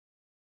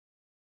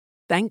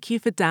Thank you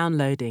for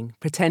downloading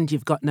Pretend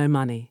You've Got No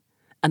Money,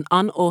 an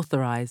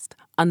unauthorized,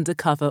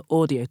 undercover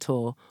audio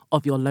tour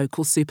of your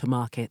local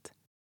supermarket.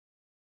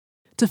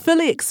 To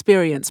fully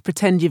experience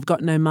Pretend You've Got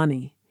No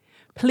Money,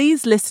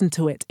 please listen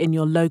to it in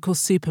your local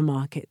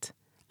supermarket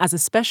as a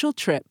special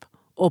trip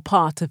or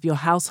part of your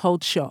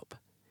household shop.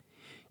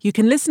 You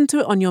can listen to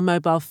it on your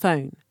mobile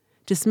phone.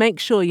 Just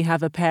make sure you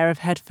have a pair of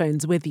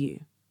headphones with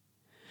you.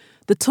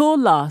 The tour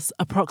lasts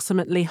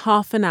approximately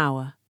half an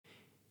hour.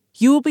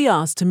 You will be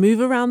asked to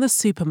move around the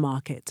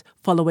supermarket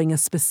following a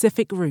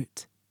specific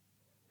route.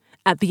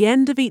 At the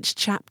end of each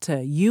chapter,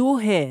 you will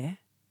hear.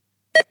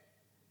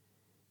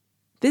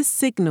 This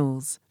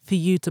signals for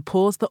you to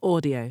pause the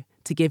audio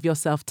to give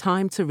yourself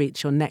time to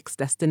reach your next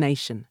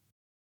destination.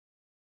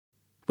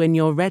 When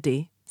you're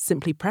ready,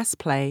 simply press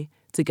play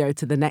to go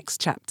to the next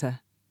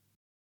chapter.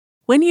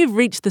 When you've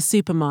reached the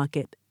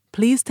supermarket,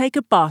 please take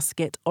a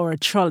basket or a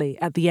trolley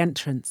at the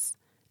entrance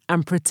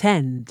and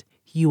pretend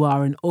you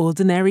are an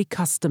ordinary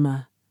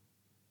customer.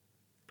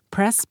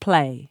 Press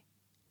play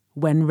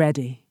when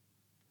ready.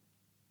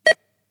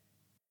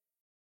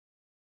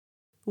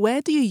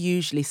 Where do you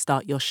usually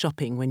start your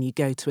shopping when you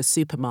go to a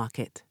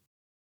supermarket?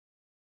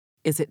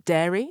 Is it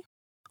dairy?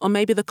 Or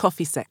maybe the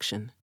coffee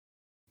section?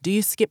 Do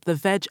you skip the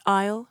veg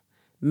aisle?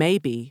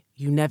 Maybe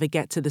you never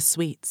get to the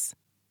sweets.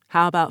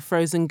 How about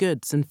frozen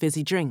goods and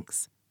fizzy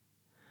drinks?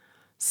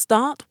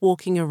 Start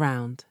walking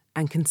around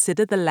and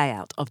consider the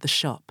layout of the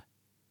shop.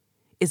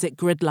 Is it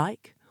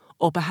grid-like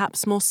or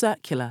perhaps more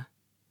circular?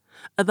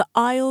 Are the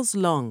aisles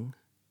long?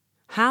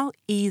 How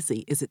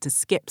easy is it to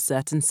skip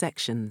certain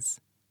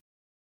sections?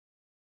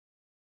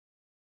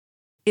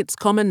 It's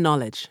common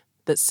knowledge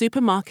that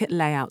supermarket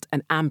layout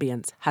and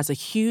ambience has a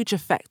huge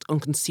effect on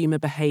consumer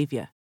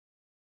behaviour.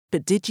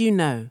 But did you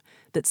know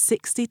that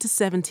 60 to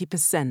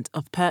 70%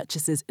 of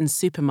purchases in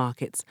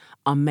supermarkets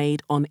are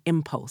made on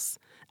impulse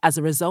as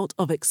a result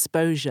of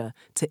exposure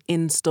to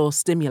in-store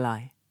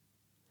stimuli?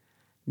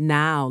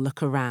 Now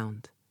look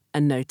around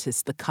and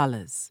notice the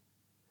colours,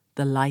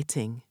 the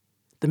lighting,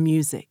 the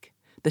music,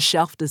 the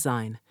shelf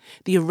design,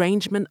 the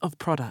arrangement of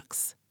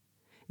products.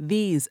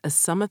 These are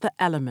some of the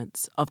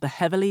elements of the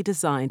heavily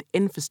designed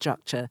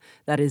infrastructure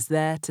that is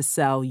there to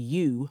sell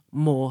you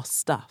more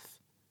stuff.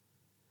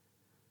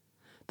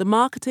 The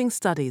marketing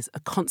studies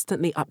are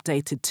constantly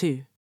updated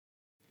too.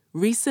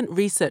 Recent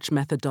research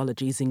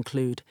methodologies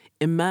include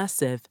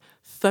immersive,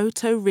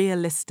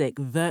 photorealistic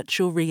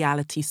virtual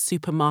reality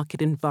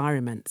supermarket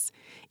environments,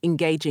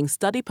 engaging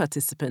study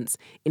participants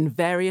in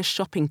various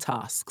shopping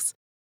tasks,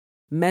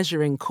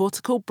 measuring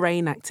cortical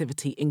brain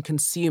activity in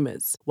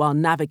consumers while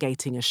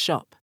navigating a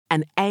shop,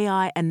 and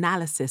AI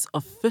analysis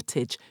of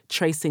footage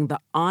tracing the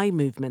eye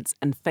movements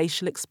and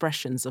facial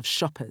expressions of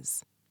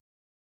shoppers.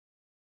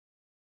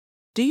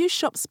 Do you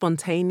shop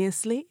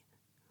spontaneously?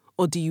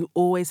 Or do you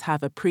always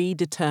have a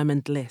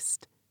predetermined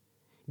list?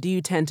 Do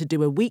you tend to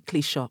do a weekly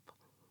shop?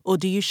 Or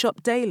do you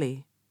shop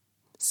daily?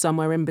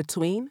 Somewhere in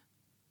between?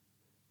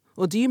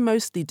 Or do you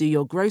mostly do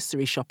your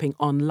grocery shopping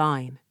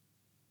online?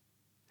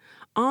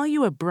 Are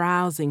you a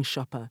browsing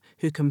shopper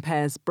who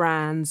compares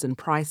brands and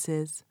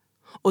prices?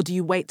 Or do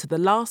you wait to the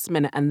last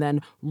minute and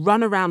then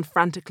run around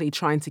frantically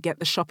trying to get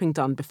the shopping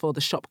done before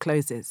the shop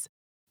closes?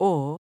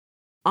 Or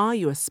are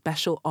you a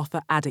special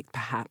offer addict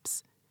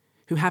perhaps,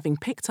 who, having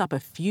picked up a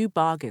few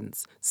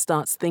bargains,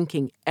 starts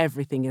thinking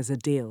everything is a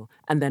deal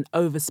and then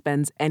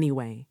overspends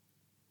anyway?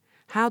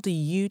 How do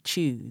you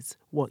choose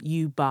what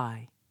you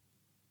buy?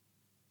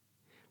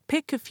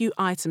 Pick a few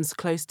items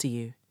close to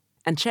you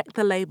and check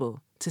the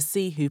label to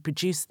see who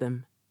produced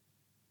them.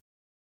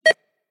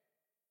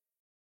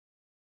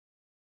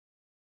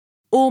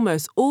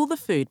 Almost all the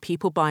food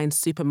people buy in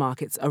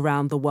supermarkets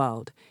around the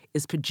world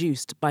is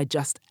produced by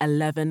just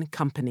 11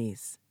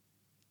 companies: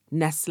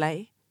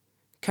 Nestlé,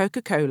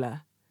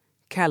 Coca-Cola,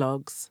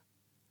 Kellogg's,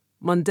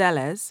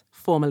 Mondelez,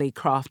 formerly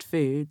Kraft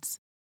Foods,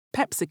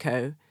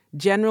 PepsiCo,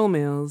 General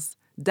Mills,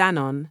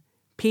 Danone,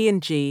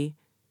 P&G,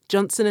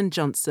 Johnson &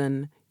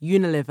 Johnson,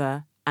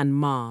 Unilever, and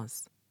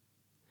Mars.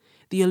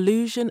 The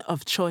illusion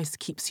of choice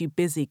keeps you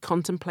busy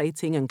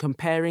contemplating and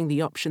comparing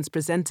the options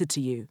presented to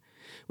you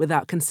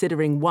without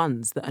considering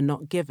ones that are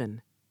not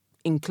given,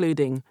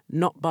 including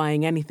not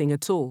buying anything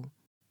at all.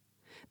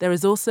 There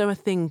is also a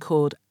thing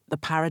called the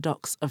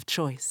paradox of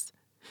choice,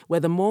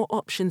 where the more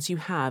options you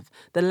have,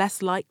 the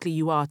less likely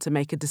you are to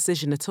make a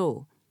decision at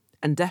all,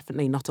 and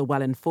definitely not a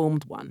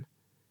well-informed one.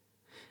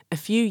 A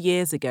few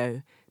years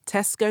ago,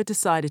 Tesco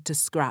decided to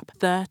scrap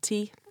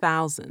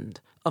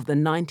 30,000 of the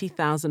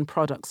 90,000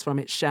 products from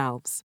its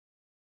shelves.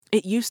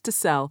 It used to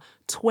sell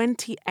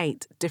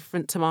 28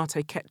 different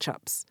tomato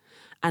ketchups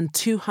and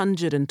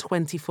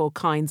 224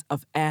 kinds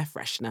of air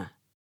freshener.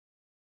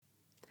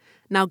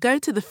 Now go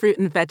to the fruit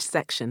and veg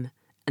section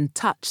and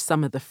touch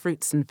some of the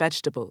fruits and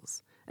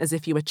vegetables, as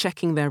if you were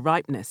checking their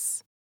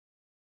ripeness.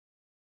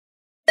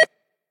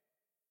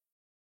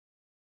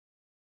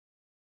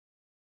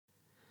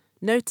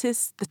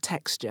 Notice the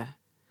texture,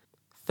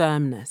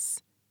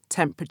 firmness,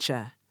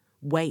 temperature,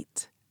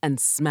 weight, and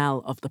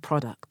smell of the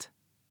product.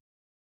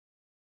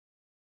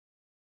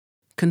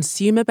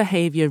 consumer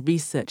behavior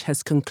research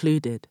has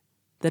concluded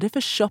that if a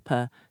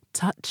shopper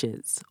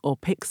touches or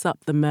picks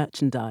up the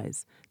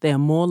merchandise, they are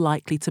more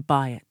likely to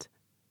buy it.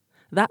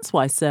 That's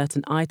why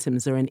certain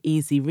items are in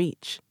easy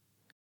reach.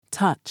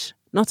 Touch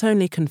not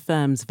only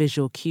confirms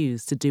visual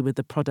cues to do with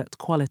the product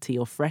quality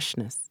or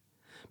freshness,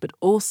 but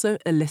also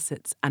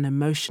elicits an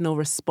emotional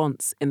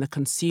response in the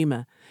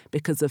consumer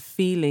because of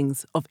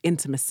feelings of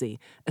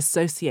intimacy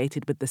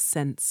associated with the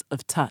sense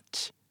of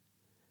touch.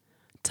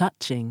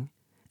 Touching,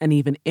 and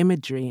even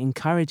imagery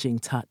encouraging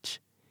touch,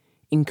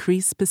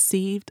 increase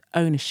perceived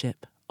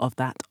ownership of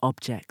that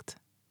object.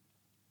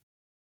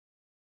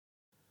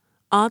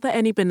 Are there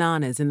any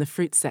bananas in the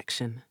fruit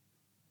section?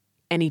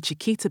 Any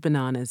Chiquita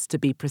bananas, to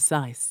be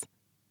precise.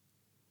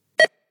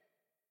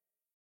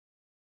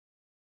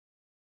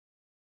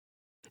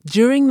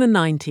 During the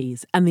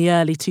 90s and the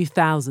early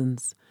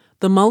 2000s,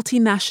 the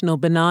multinational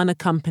banana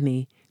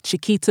company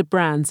Chiquita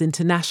Brands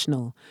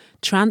International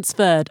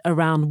transferred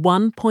around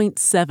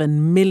 $1.7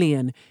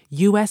 million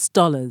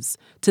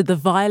to the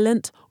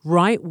violent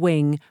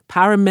right-wing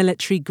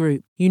paramilitary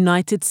group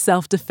United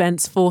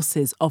Self-Defense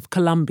Forces of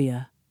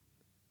Colombia.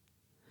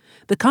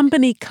 The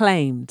company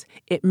claimed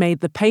it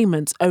made the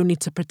payments only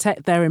to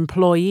protect their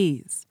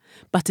employees,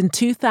 but in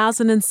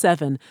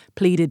 2007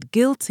 pleaded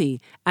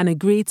guilty and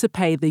agreed to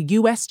pay the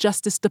U.S.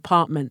 Justice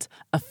Department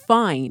a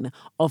fine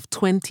of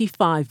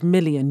 $25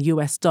 million,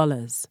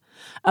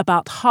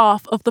 about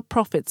half of the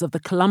profits of the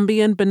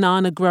Colombian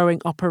banana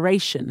growing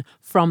operation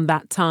from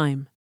that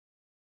time.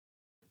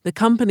 The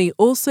company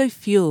also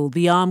fueled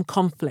the armed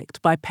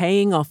conflict by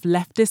paying off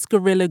leftist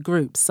guerrilla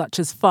groups such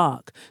as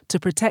FARC to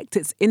protect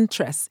its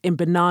interests in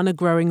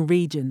banana-growing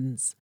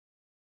regions.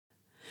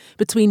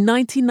 Between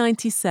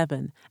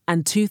 1997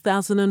 and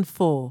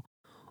 2004,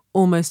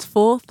 almost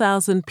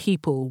 4,000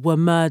 people were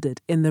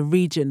murdered in the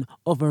region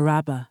of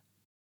Urabá.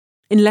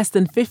 In less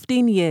than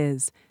 15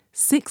 years,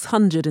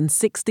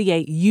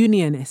 668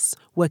 unionists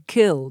were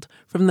killed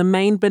from the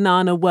main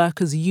banana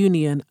workers'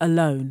 union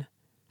alone,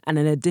 and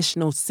an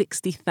additional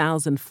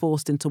 60,000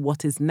 forced into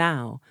what is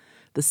now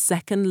the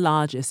second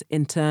largest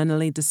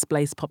internally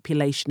displaced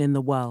population in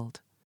the world.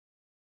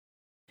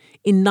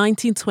 In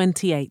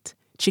 1928,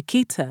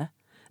 Chiquita,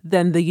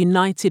 then the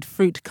United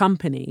Fruit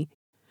Company,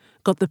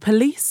 got the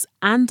police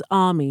and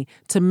army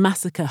to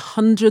massacre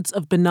hundreds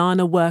of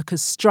banana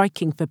workers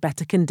striking for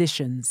better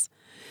conditions.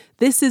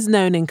 This is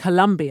known in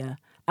Colombia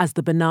as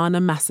the Banana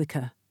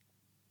Massacre.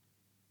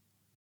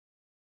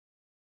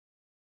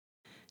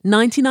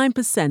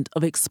 99%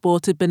 of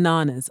exported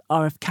bananas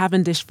are of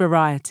Cavendish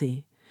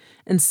variety,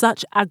 and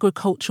such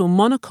agricultural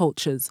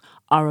monocultures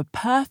are a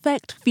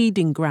perfect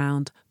feeding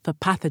ground for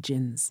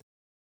pathogens.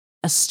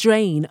 A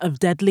strain of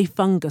deadly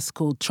fungus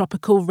called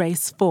Tropical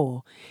Race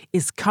 4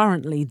 is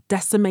currently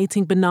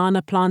decimating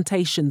banana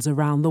plantations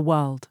around the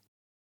world.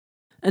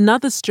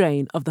 Another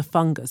strain of the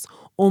fungus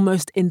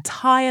almost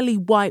entirely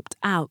wiped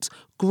out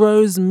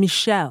Gros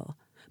Michel,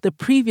 the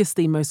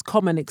previously most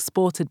common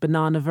exported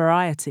banana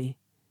variety.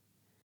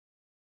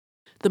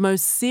 The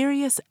most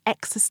serious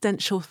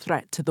existential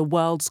threat to the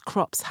world's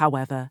crops,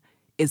 however,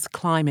 is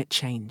climate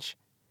change.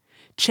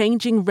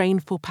 Changing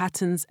rainfall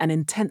patterns and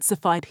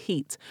intensified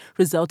heat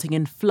resulting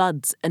in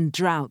floods and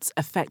droughts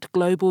affect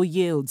global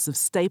yields of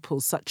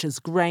staples such as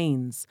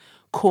grains,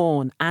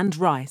 corn, and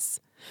rice,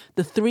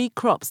 the three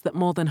crops that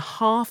more than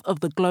half of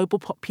the global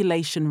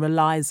population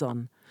relies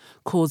on,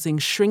 causing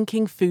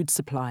shrinking food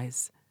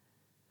supplies.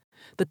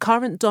 The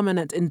current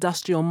dominant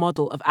industrial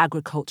model of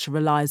agriculture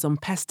relies on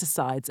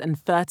pesticides and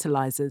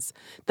fertilizers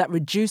that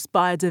reduce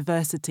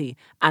biodiversity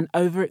and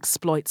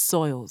overexploit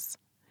soils.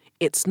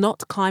 It's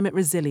not climate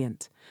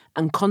resilient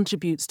and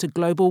contributes to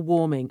global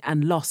warming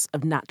and loss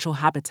of natural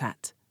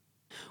habitat.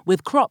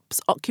 With crops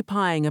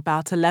occupying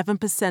about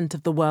 11%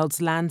 of the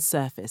world's land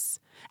surface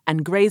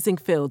and grazing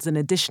fields an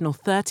additional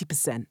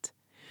 30%,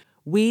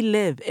 we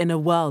live in a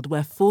world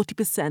where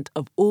 40%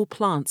 of all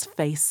plants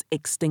face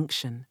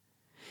extinction,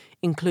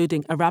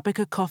 including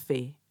Arabica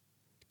coffee,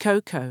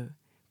 cocoa,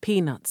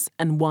 peanuts,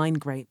 and wine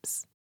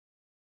grapes.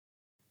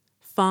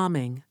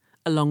 Farming,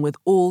 along with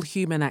all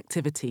human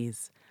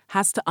activities,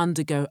 has to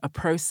undergo a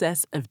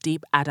process of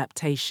deep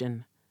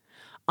adaptation,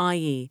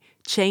 i.e.,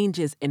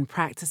 changes in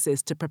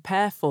practices to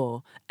prepare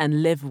for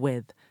and live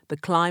with the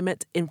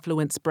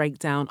climate-influence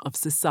breakdown of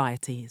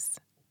societies.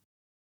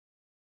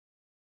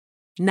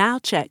 Now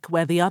check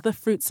where the other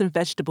fruits and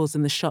vegetables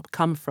in the shop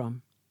come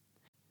from.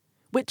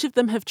 Which of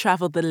them have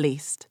travelled the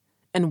least,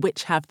 and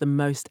which have the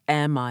most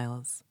air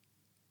miles?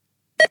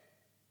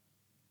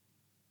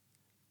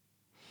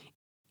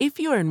 If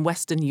you are in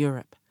Western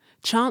Europe,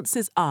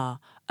 chances are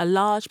a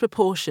large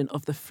proportion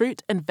of the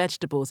fruit and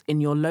vegetables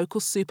in your local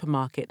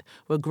supermarket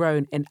were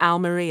grown in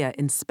Almería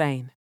in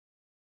Spain.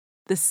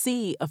 The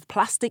sea of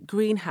plastic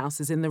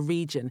greenhouses in the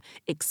region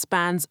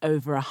expands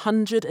over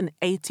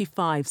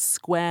 185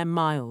 square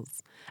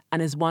miles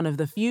and is one of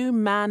the few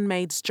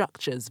man-made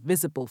structures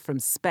visible from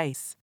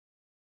space.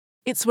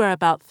 It's where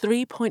about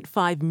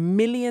 3.5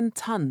 million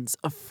tons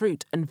of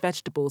fruit and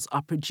vegetables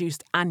are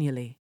produced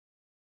annually.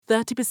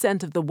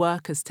 30% of the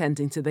workers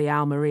tending to the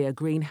Almeria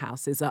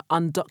greenhouses are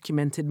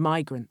undocumented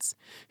migrants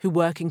who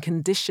work in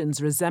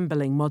conditions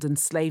resembling modern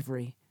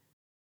slavery.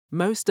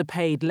 Most are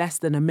paid less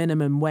than a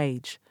minimum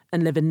wage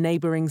and live in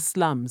neighbouring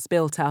slums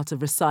built out of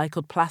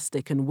recycled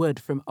plastic and wood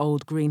from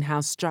old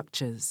greenhouse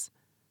structures.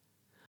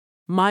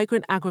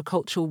 Migrant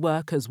agricultural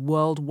workers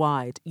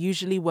worldwide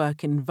usually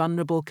work in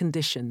vulnerable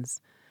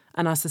conditions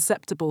and are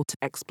susceptible to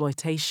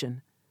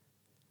exploitation.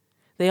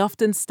 They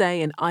often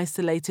stay in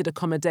isolated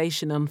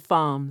accommodation on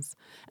farms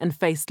and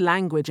face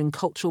language and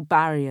cultural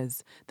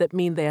barriers that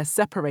mean they are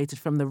separated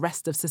from the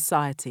rest of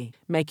society,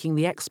 making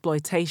the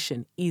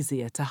exploitation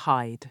easier to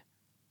hide.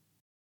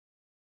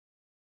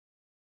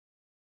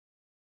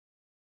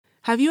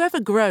 Have you ever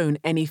grown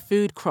any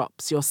food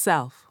crops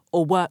yourself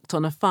or worked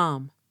on a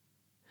farm?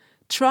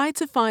 Try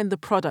to find the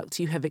product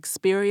you have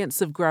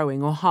experience of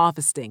growing or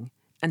harvesting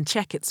and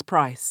check its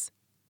price.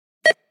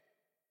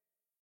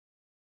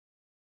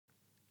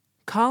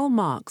 Karl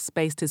Marx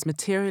based his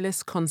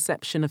materialist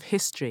conception of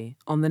history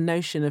on the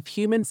notion of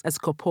humans as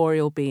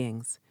corporeal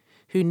beings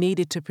who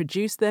needed to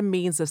produce their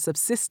means of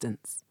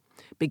subsistence,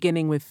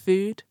 beginning with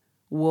food,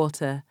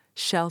 water,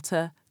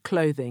 shelter,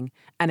 clothing,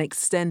 and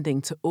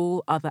extending to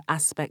all other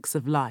aspects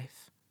of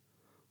life.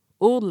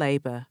 All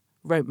labour,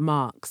 wrote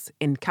Marx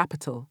in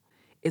Capital,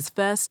 is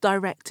first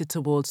directed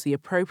towards the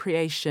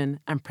appropriation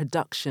and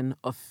production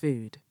of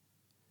food.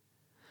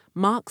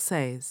 Marx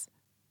says,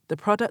 the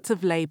product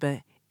of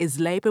labour is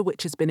labour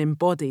which has been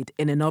embodied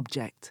in an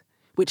object,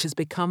 which has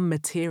become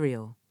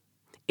material.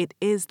 It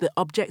is the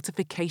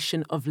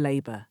objectification of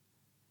labour.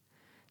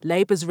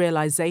 Labour's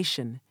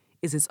realisation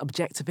is its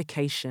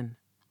objectification.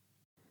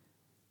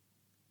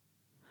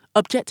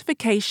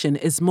 Objectification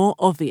is more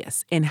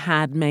obvious in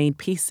handmade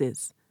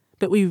pieces,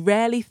 but we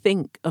rarely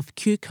think of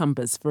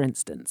cucumbers, for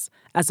instance,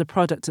 as a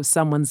product of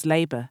someone's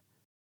labour.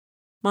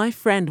 My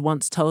friend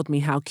once told me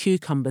how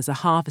cucumbers are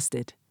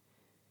harvested.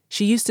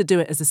 She used to do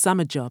it as a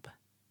summer job.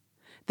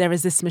 There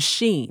is this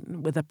machine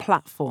with a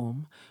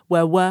platform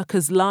where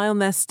workers lie on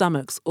their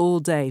stomachs all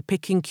day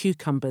picking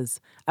cucumbers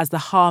as the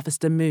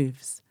harvester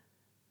moves.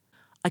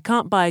 I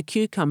can't buy a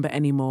cucumber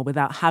anymore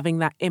without having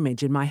that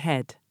image in my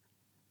head.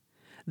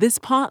 This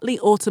partly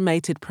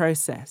automated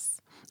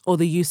process, or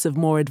the use of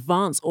more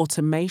advanced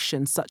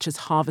automation such as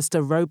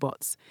harvester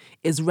robots,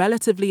 is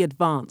relatively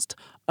advanced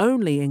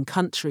only in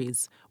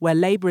countries where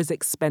labour is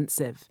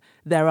expensive,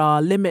 there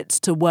are limits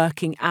to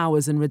working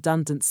hours and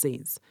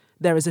redundancies,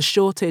 there is a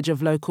shortage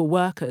of local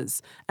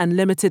workers, and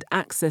limited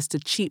access to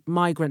cheap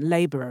migrant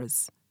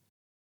labourers.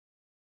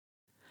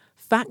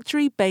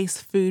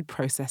 Factory-based food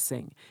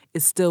processing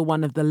is still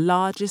one of the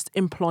largest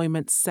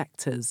employment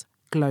sectors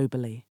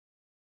globally.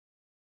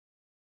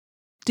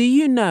 Do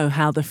you know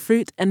how the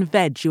fruit and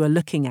veg you are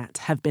looking at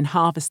have been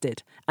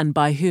harvested and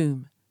by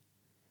whom?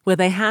 Were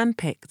they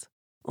hand-picked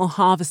or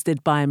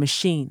harvested by a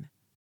machine?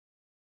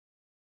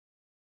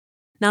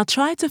 Now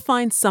try to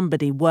find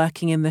somebody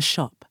working in the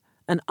shop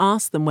and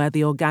ask them where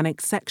the organic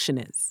section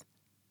is.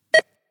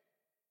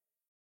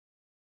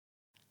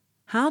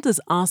 How does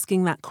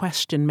asking that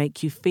question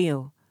make you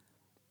feel?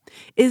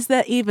 Is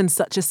there even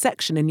such a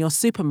section in your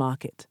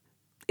supermarket?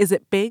 Is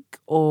it big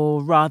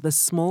or rather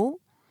small?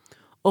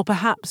 Or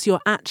perhaps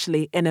you're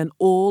actually in an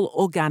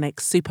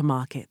all-organic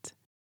supermarket.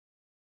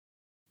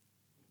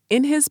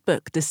 In his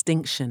book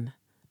Distinction,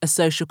 A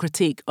Social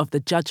Critique of the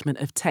Judgment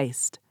of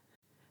Taste,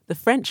 the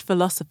French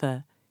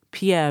philosopher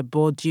Pierre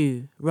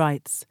Bourdieu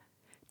writes,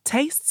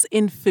 "Tastes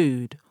in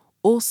food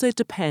also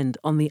depend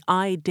on the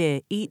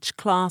idea each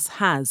class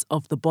has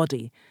of the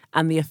body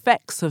and the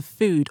effects of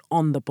food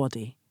on the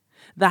body,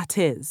 that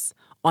is,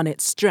 on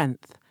its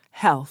strength,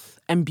 health,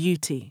 and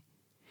beauty.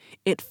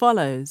 It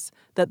follows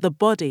that the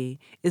body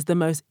is the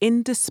most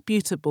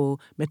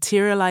indisputable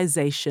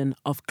materialization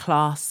of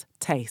class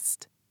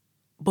taste."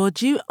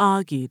 Bourdieu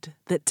argued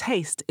that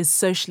taste is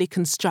socially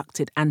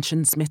constructed and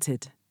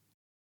transmitted.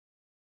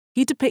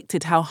 He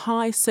depicted how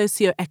high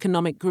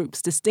socio-economic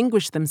groups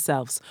distinguish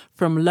themselves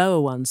from lower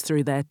ones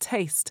through their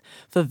taste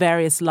for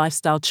various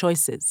lifestyle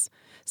choices,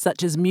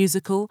 such as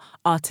musical,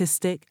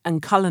 artistic,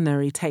 and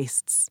culinary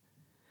tastes.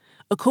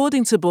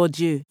 According to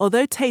Bourdieu,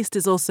 although taste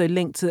is also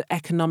linked to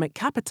economic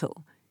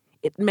capital,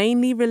 it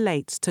mainly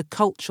relates to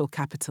cultural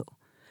capital,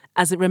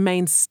 as it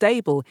remains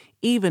stable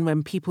even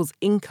when people's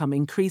income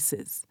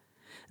increases,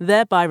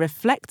 thereby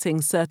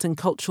reflecting certain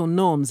cultural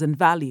norms and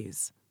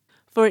values.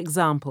 For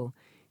example,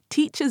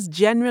 teachers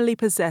generally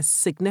possess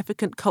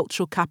significant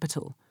cultural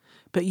capital,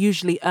 but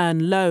usually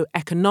earn low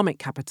economic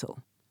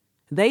capital.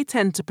 They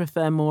tend to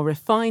prefer more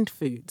refined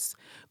foods,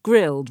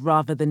 grilled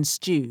rather than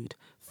stewed,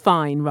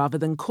 fine rather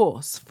than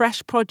coarse,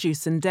 fresh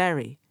produce and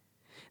dairy.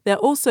 They're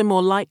also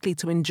more likely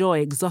to enjoy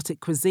exotic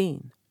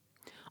cuisine.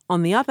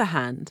 On the other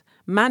hand,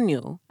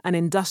 manual and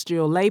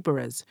industrial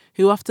labourers,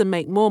 who often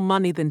make more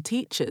money than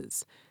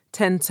teachers,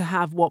 tend to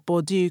have what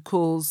Bourdieu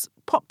calls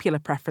popular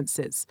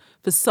preferences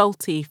for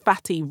salty,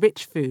 fatty,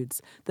 rich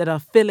foods that are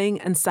filling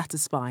and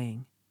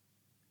satisfying.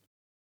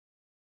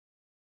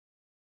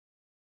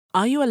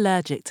 Are you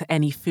allergic to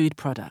any food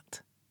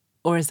product?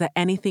 Or is there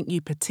anything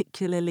you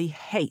particularly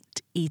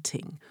hate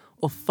eating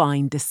or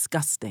find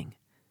disgusting?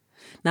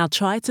 Now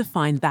try to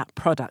find that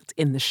product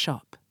in the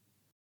shop.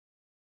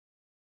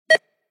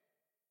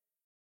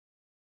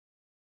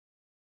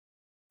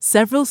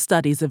 Several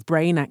studies of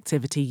brain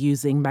activity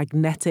using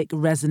magnetic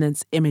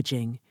resonance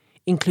imaging,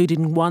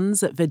 including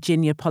ones at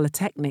Virginia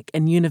Polytechnic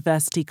and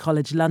University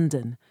College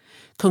London,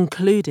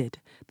 concluded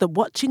that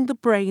watching the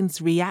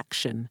brain's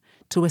reaction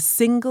to a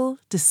single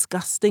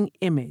disgusting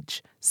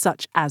image,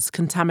 such as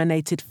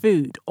contaminated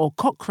food or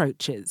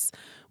cockroaches,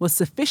 was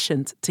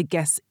sufficient to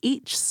guess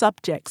each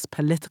subject's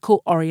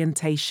political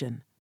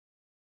orientation.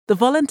 The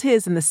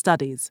volunteers in the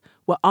studies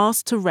were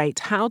asked to rate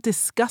how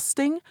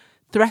disgusting,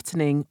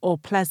 threatening, or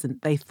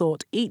pleasant they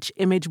thought each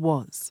image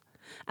was,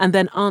 and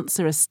then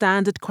answer a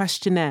standard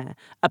questionnaire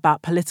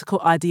about political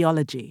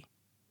ideology.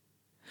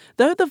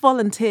 Though the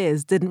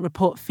volunteers didn't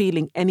report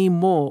feeling any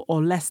more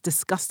or less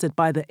disgusted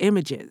by the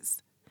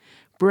images,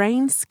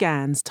 brain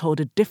scans told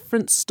a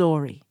different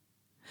story.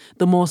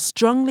 The more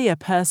strongly a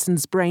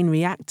person's brain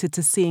reacted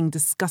to seeing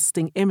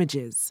disgusting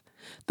images,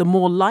 the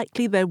more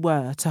likely they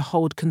were to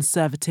hold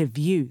conservative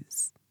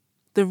views.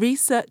 The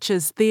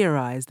researchers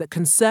theorized that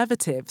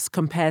conservatives,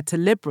 compared to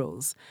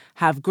liberals,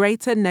 have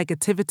greater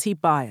negativity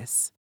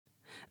bias.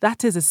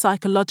 That is a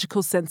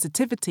psychological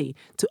sensitivity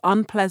to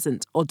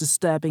unpleasant or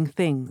disturbing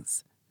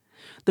things.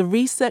 The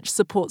research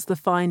supports the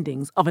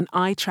findings of an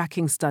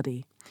eye-tracking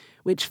study,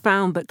 which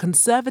found that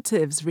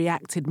conservatives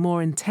reacted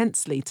more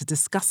intensely to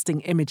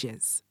disgusting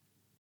images.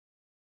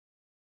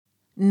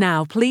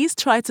 Now, please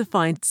try to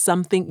find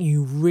something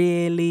you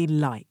really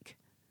like.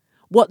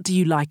 What do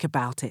you like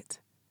about it?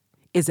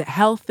 Is it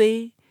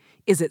healthy?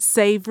 Is it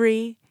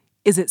savory?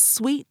 Is it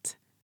sweet?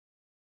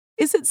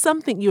 Is it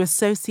something you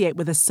associate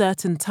with a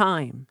certain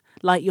time,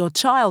 like your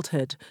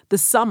childhood, the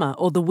summer,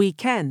 or the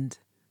weekend?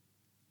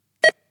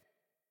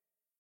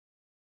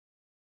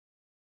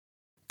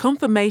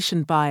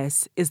 Confirmation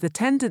bias is the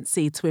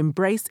tendency to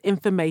embrace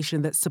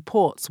information that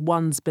supports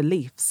one's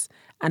beliefs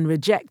and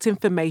reject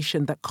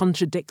information that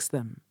contradicts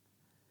them.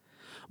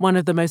 One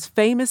of the most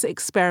famous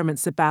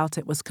experiments about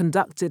it was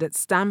conducted at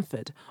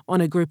Stanford on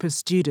a group of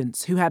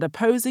students who had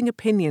opposing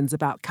opinions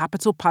about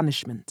capital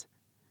punishment.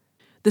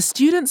 The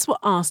students were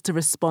asked to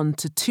respond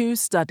to two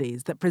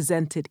studies that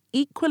presented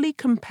equally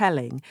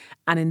compelling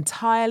and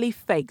entirely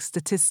fake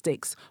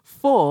statistics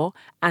for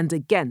and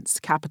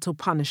against capital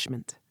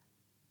punishment.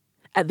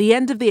 At the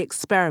end of the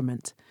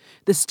experiment,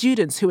 the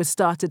students who had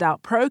started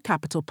out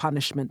pro-capital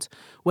punishment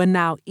were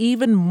now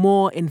even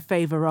more in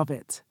favour of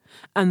it,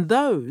 and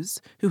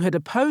those who had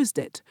opposed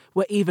it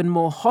were even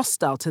more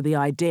hostile to the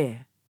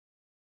idea.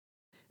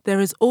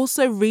 There is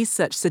also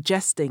research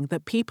suggesting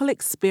that people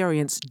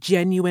experience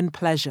genuine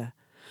pleasure,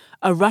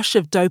 a rush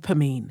of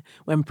dopamine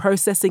when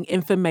processing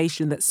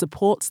information that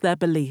supports their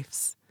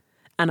beliefs,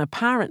 and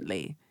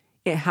apparently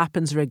it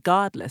happens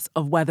regardless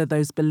of whether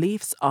those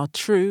beliefs are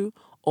true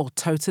or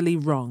totally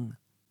wrong.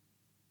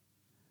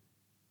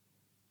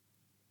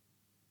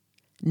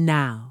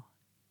 Now,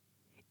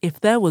 if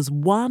there was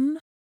one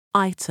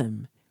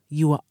item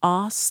you were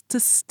asked to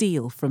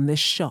steal from this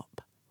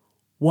shop,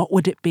 what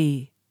would it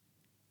be?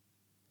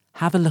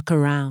 Have a look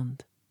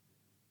around.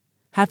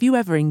 Have you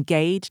ever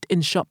engaged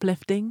in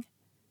shoplifting?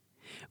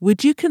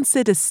 Would you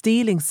consider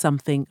stealing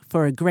something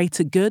for a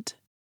greater good?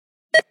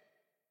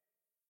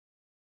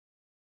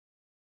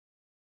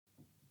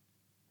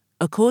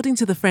 According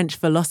to the French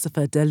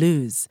philosopher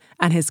Deleuze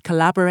and his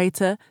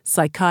collaborator,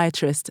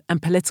 psychiatrist, and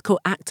political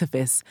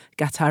activist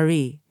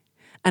Guattari,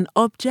 an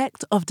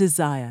object of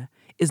desire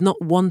is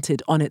not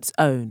wanted on its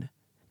own,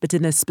 but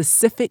in a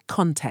specific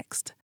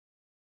context.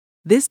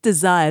 This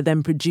desire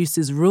then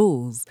produces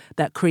rules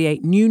that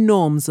create new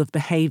norms of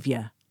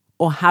behavior,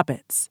 or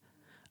habits,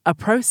 a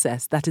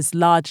process that is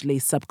largely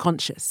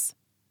subconscious.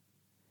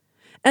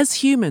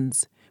 As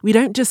humans, we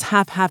don't just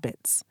have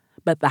habits,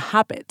 but the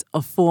habit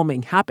of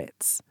forming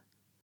habits.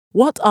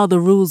 What are the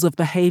rules of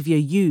behavior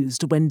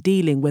used when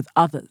dealing with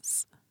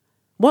others?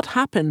 What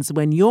happens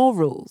when your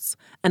rules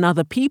and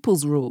other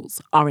people's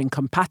rules are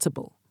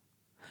incompatible?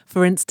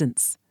 For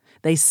instance,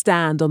 they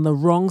stand on the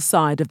wrong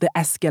side of the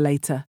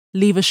escalator,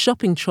 leave a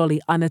shopping trolley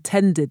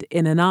unattended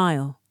in an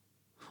aisle,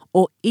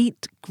 or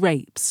eat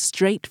grapes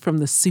straight from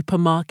the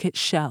supermarket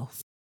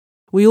shelf.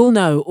 We all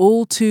know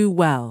all too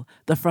well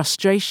the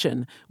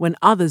frustration when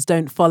others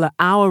don't follow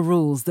our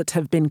rules that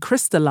have been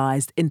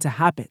crystallized into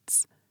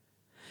habits.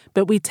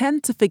 But we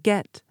tend to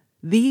forget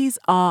these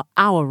are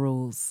our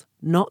rules,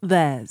 not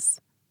theirs.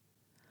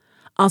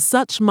 Are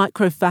such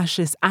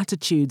micro-fascist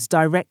attitudes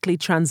directly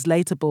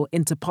translatable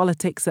into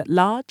politics at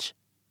large?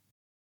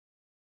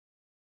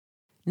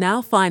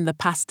 Now find the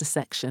pasta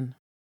section.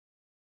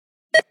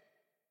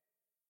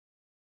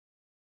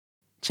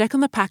 Check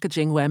on the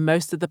packaging where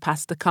most of the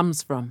pasta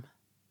comes from.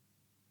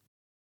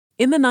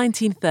 In the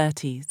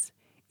 1930s,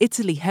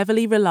 Italy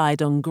heavily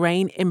relied on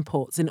grain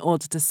imports in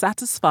order to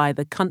satisfy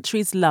the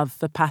country's love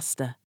for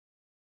pasta.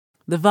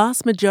 The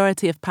vast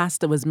majority of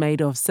pasta was made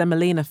of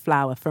semolina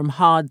flour from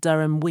hard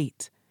durum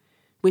wheat,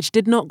 which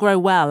did not grow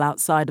well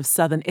outside of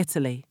southern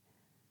Italy.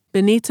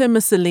 Benito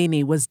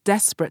Mussolini was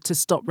desperate to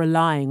stop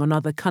relying on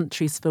other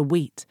countries for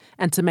wheat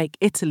and to make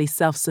Italy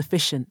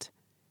self-sufficient.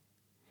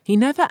 He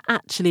never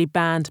actually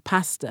banned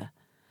pasta,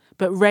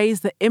 but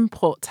raised the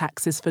import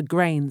taxes for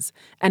grains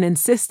and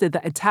insisted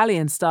that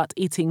Italians start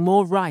eating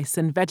more rice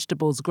and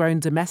vegetables grown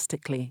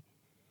domestically.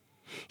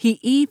 He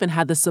even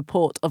had the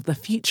support of the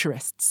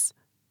Futurists.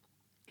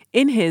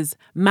 In his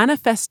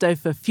Manifesto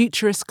for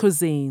Futurist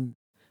Cuisine,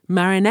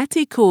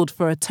 Marinetti called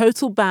for a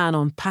total ban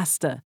on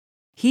pasta.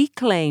 He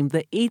claimed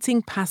that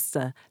eating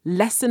pasta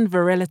lessened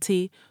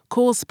virility,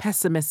 caused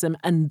pessimism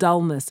and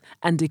dullness,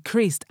 and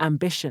decreased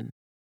ambition.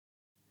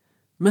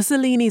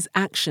 Mussolini's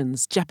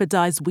actions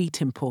jeopardized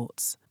wheat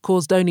imports,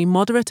 caused only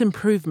moderate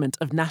improvement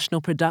of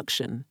national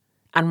production,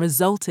 and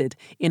resulted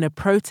in a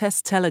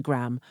protest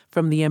telegram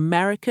from the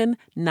American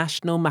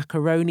National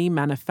Macaroni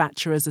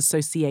Manufacturers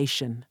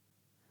Association.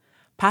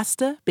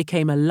 Pasta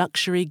became a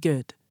luxury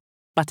good,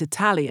 but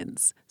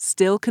Italians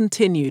still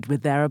continued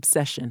with their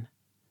obsession.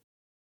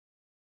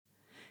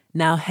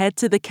 Now head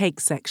to the cake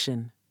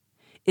section.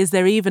 Is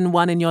there even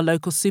one in your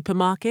local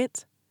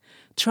supermarket?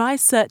 Try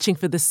searching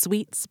for the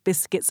sweets,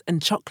 biscuits,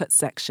 and chocolate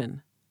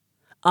section.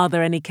 Are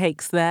there any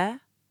cakes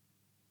there?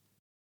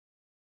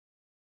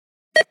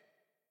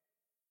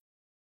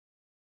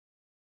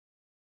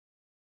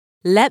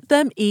 "Let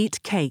them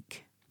eat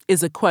cake"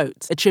 is a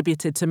quote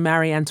attributed to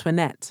Marie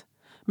Antoinette,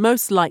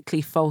 most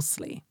likely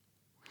falsely.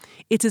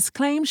 It is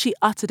claimed she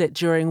uttered it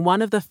during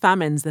one of the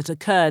famines that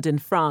occurred in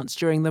France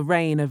during the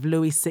reign of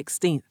Louis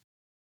XVI.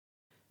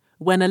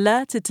 When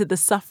alerted to the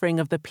suffering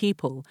of the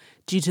people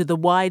due to the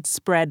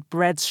widespread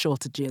bread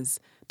shortages,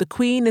 the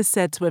Queen is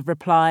said to have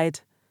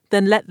replied,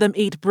 "Then let them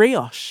eat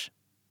brioche."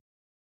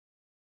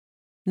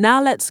 Now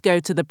let's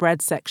go to the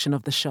bread section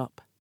of the shop.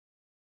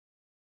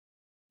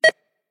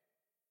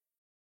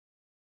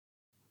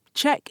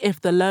 Check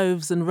if the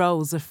loaves and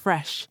rolls are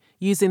fresh,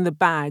 using the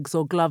bags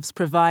or gloves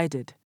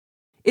provided.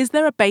 Is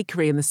there a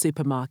bakery in the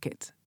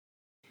supermarket?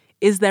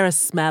 Is there a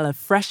smell of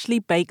freshly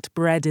baked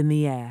bread in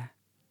the air?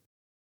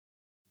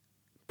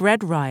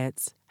 Bread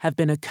riots have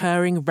been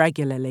occurring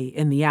regularly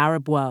in the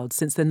Arab world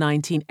since the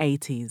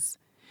 1980s,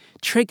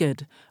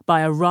 triggered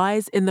by a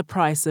rise in the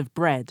price of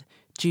bread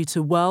due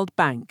to World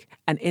Bank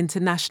and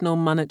International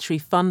Monetary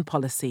Fund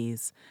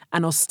policies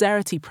and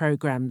austerity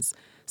programs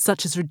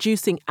such as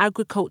reducing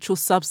agricultural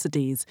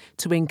subsidies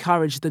to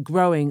encourage the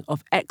growing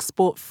of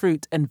export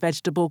fruit and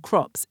vegetable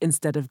crops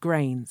instead of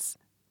grains.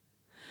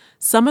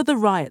 Some of the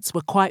riots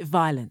were quite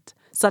violent,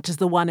 such as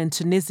the one in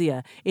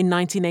Tunisia in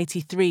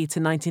 1983 to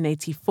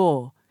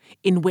 1984,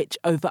 in which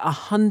over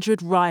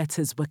 100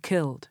 rioters were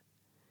killed.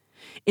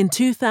 In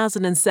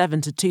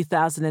 2007 to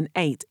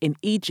 2008 in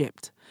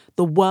Egypt,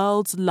 the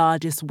world's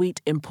largest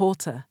wheat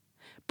importer,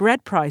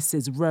 bread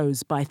prices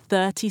rose by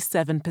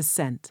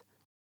 37%.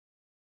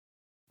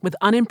 With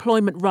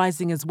unemployment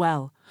rising as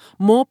well,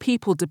 more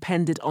people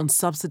depended on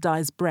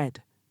subsidized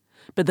bread,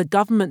 but the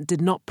government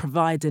did not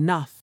provide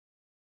enough.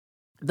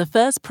 The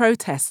first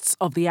protests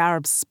of the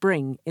Arab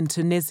Spring in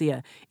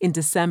Tunisia in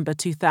December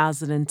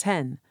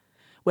 2010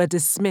 were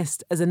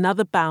dismissed as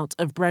another bout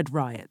of bread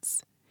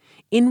riots.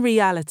 In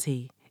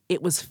reality,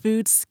 it was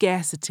food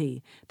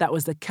scarcity that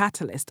was the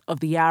catalyst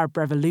of the Arab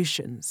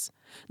revolutions,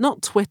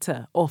 not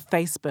Twitter or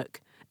Facebook,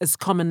 as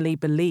commonly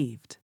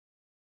believed.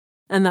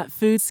 And that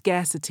food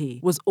scarcity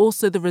was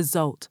also the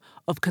result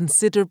of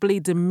considerably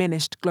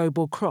diminished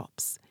global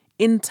crops,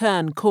 in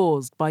turn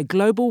caused by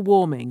global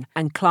warming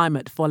and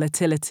climate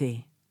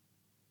volatility.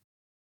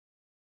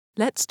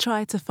 Let's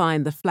try to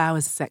find the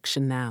flowers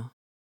section now.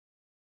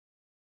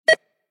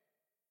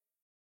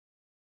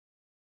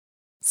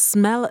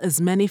 Smell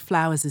as many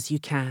flowers as you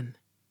can.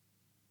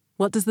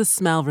 What does the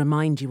smell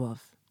remind you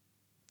of?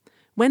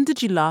 When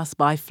did you last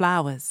buy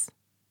flowers?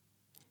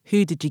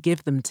 Who did you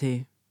give them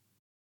to?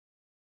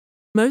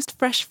 Most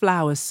fresh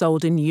flowers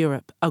sold in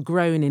Europe are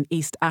grown in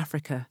East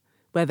Africa,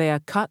 where they are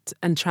cut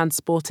and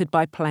transported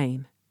by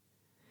plane.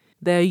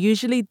 They are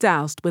usually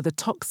doused with a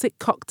toxic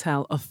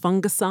cocktail of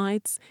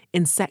fungicides,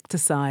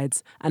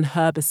 insecticides, and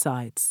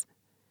herbicides.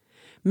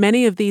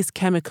 Many of these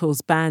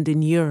chemicals banned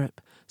in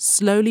Europe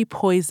slowly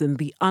poison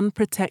the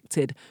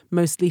unprotected,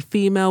 mostly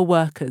female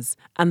workers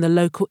and the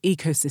local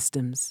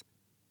ecosystems.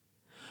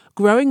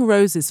 Growing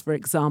roses, for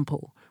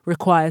example,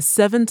 requires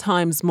 7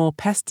 times more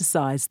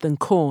pesticides than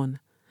corn,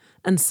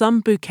 and some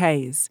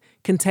bouquets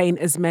contain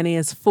as many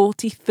as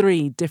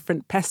 43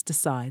 different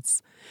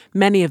pesticides,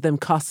 many of them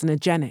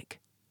carcinogenic.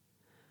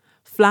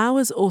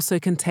 Flowers also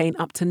contain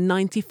up to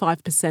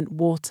 95%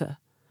 water,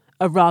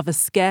 a rather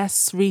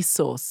scarce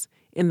resource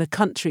in the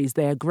countries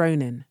they are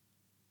grown in.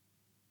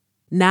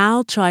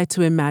 Now try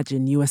to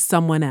imagine you are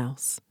someone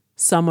else,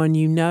 someone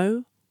you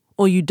know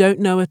or you don't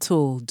know at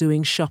all,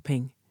 doing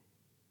shopping.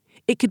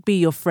 It could be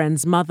your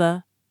friend's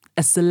mother,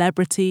 a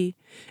celebrity,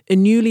 a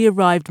newly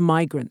arrived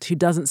migrant who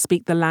doesn't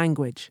speak the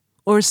language,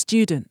 or a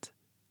student.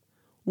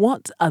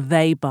 What are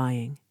they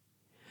buying?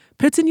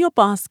 Put in your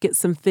basket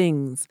some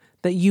things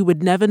that you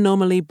would never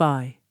normally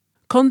buy.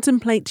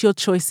 Contemplate your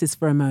choices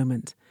for a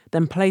moment,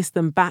 then place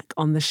them back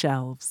on the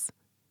shelves.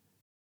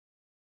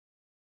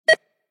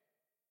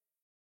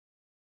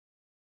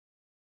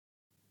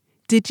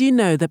 Did you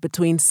know that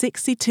between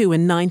 62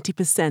 and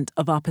 90%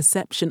 of our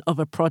perception of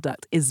a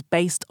product is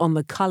based on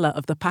the colour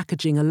of the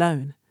packaging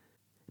alone?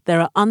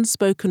 There are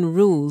unspoken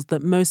rules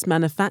that most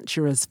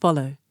manufacturers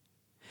follow.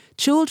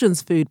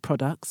 Children's food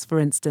products, for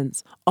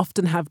instance,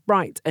 often have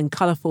bright and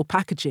colourful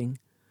packaging,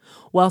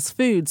 whilst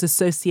foods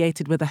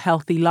associated with a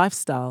healthy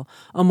lifestyle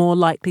are more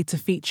likely to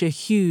feature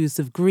hues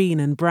of green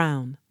and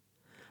brown.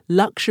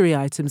 Luxury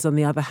items, on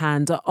the other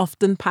hand, are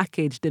often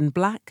packaged in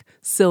black,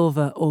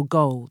 silver, or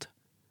gold.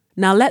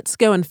 Now let's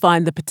go and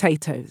find the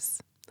potatoes,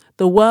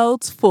 the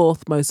world's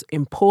fourth most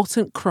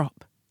important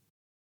crop.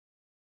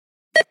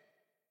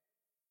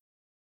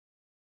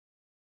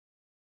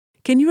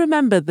 Can you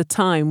remember the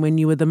time when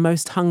you were the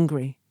most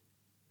hungry?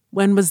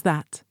 When was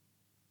that?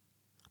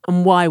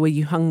 And why were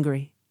you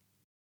hungry?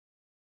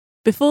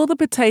 Before the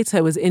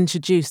potato was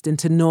introduced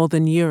into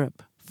Northern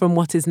Europe from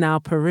what is now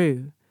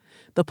Peru,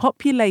 the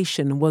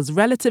population was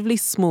relatively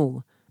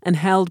small and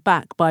held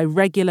back by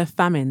regular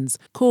famines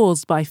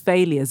caused by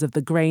failures of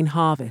the grain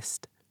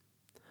harvest.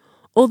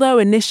 Although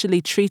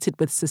initially treated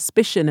with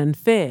suspicion and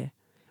fear,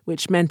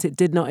 which meant it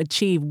did not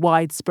achieve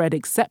widespread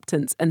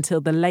acceptance until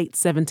the late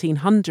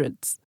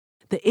 1700s,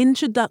 the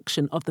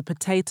introduction of the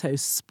potato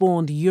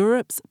spawned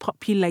Europe's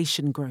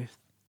population growth,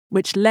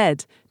 which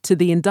led to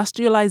the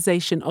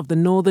industrialization of the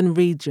northern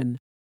region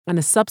and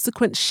a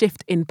subsequent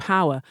shift in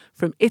power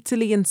from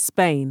Italy and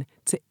Spain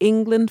to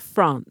England,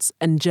 France,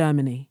 and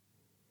Germany.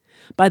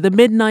 By the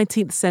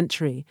mid-19th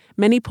century,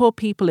 many poor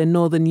people in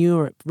Northern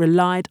Europe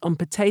relied on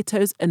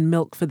potatoes and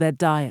milk for their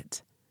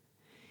diet.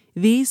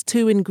 These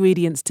two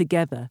ingredients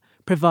together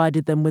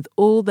provided them with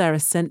all their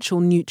essential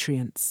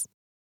nutrients.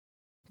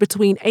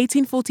 Between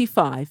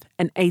 1845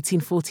 and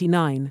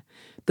 1849,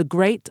 the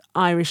Great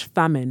Irish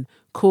Famine,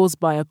 caused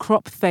by a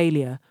crop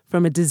failure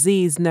from a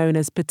disease known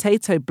as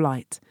potato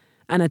blight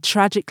and a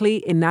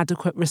tragically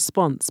inadequate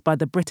response by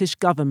the British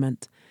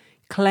government,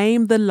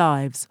 claimed the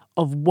lives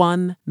of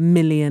 1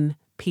 million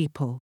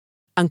people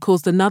and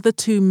caused another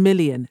 2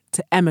 million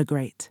to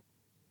emigrate.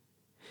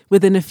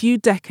 Within a few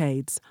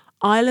decades,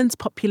 Ireland's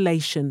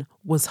population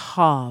was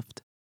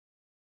halved.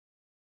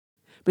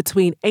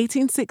 Between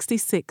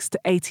 1866 to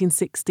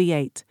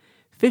 1868,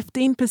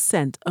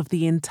 15% of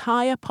the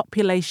entire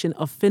population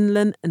of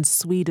Finland and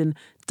Sweden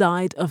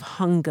died of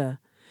hunger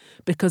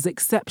because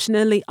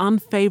exceptionally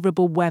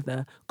unfavourable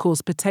weather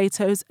caused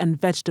potatoes and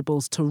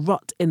vegetables to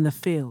rot in the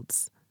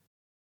fields.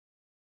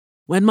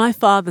 When my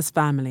father's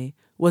family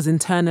was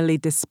internally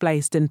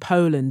displaced in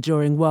Poland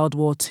during World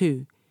War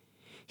II,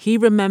 he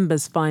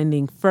remembers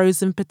finding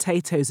frozen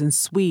potatoes and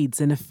swedes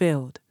in a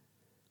field.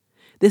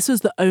 This was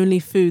the only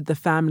food the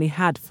family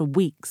had for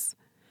weeks.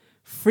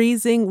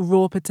 Freezing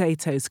raw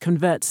potatoes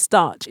convert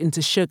starch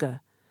into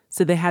sugar,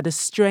 so they had a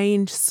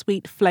strange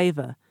sweet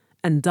flavour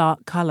and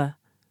dark colour.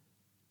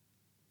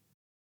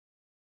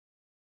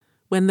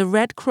 When the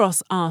Red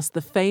Cross asked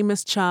the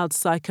famous child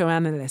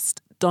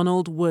psychoanalyst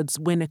Donald Woods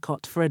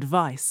Winnicott for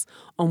advice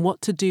on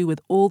what to do with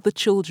all the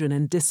children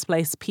and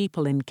displaced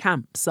people in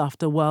camps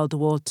after World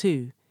War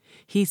II,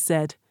 he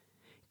said,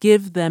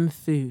 "Give them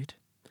food."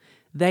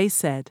 They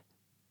said,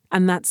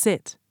 "And that's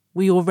it,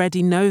 we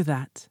already know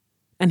that."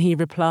 And he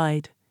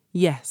replied,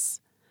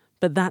 "Yes,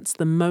 but that's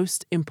the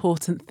most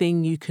important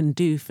thing you can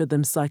do for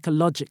them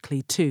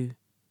psychologically too."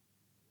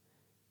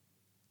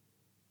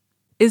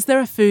 Is there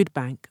a food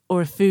bank or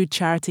a food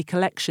charity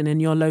collection in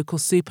your local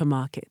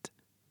supermarket?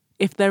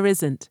 If there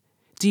isn't,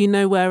 do you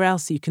know where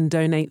else you can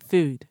donate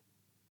food?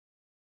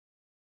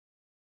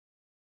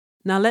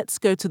 Now let's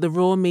go to the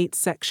raw meat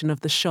section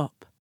of the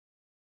shop.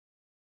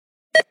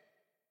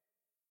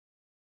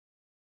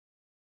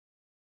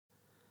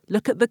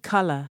 Look at the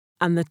colour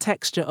and the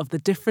texture of the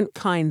different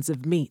kinds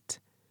of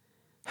meat.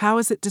 How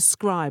is it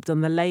described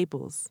on the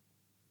labels?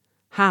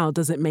 How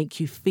does it make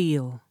you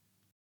feel?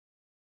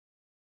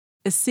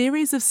 A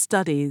series of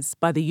studies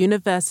by the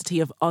University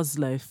of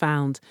Oslo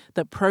found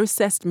that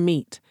processed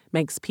meat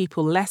makes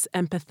people less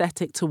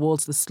empathetic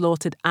towards the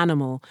slaughtered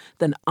animal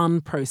than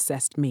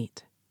unprocessed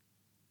meat.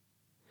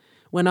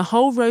 When a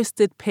whole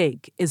roasted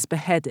pig is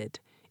beheaded,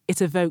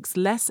 it evokes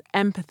less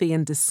empathy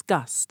and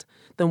disgust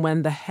than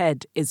when the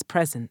head is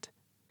present.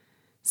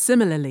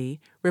 Similarly,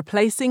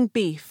 replacing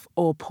beef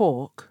or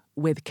pork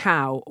with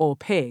cow or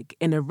pig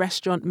in a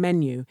restaurant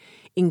menu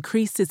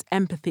increases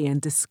empathy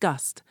and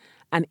disgust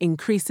and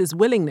increases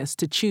willingness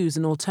to choose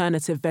an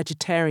alternative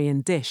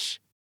vegetarian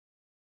dish.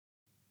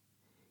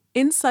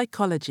 In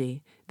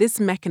psychology, this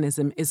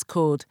mechanism is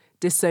called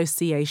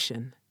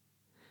dissociation.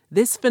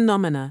 This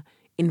phenomena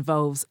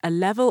involves a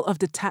level of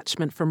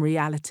detachment from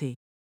reality,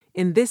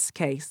 in this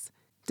case,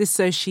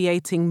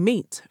 dissociating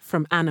meat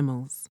from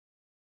animals.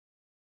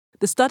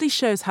 The study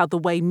shows how the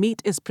way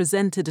meat is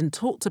presented and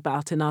talked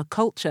about in our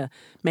culture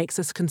makes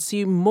us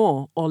consume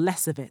more or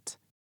less of it.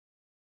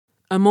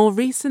 A more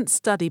recent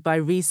study by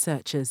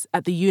researchers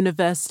at the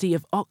University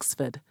of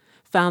Oxford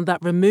found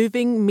that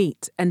removing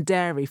meat and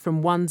dairy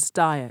from one's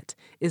diet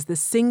is the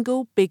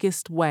single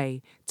biggest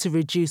way to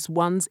reduce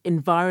one's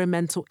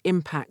environmental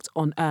impact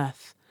on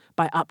Earth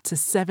by up to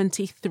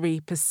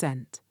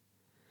 73%.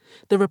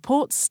 The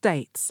report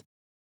states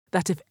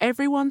that if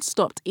everyone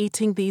stopped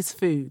eating these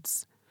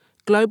foods,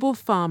 global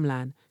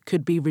farmland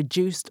could be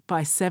reduced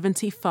by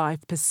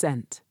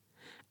 75%,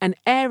 an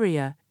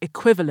area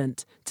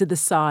equivalent to the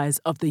size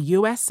of the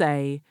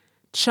USA,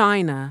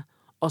 China,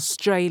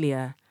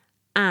 Australia,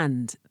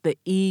 and the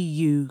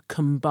EU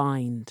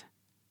combined.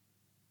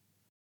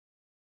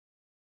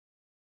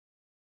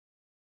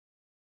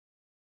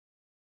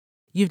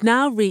 You've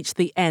now reached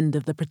the end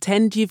of the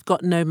Pretend You've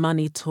Got No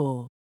Money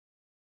tour.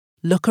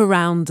 Look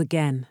around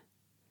again.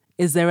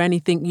 Is there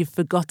anything you've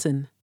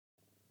forgotten?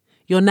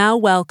 You're now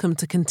welcome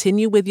to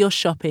continue with your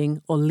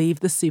shopping or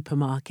leave the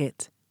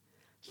supermarket.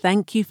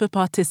 Thank you for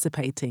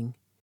participating.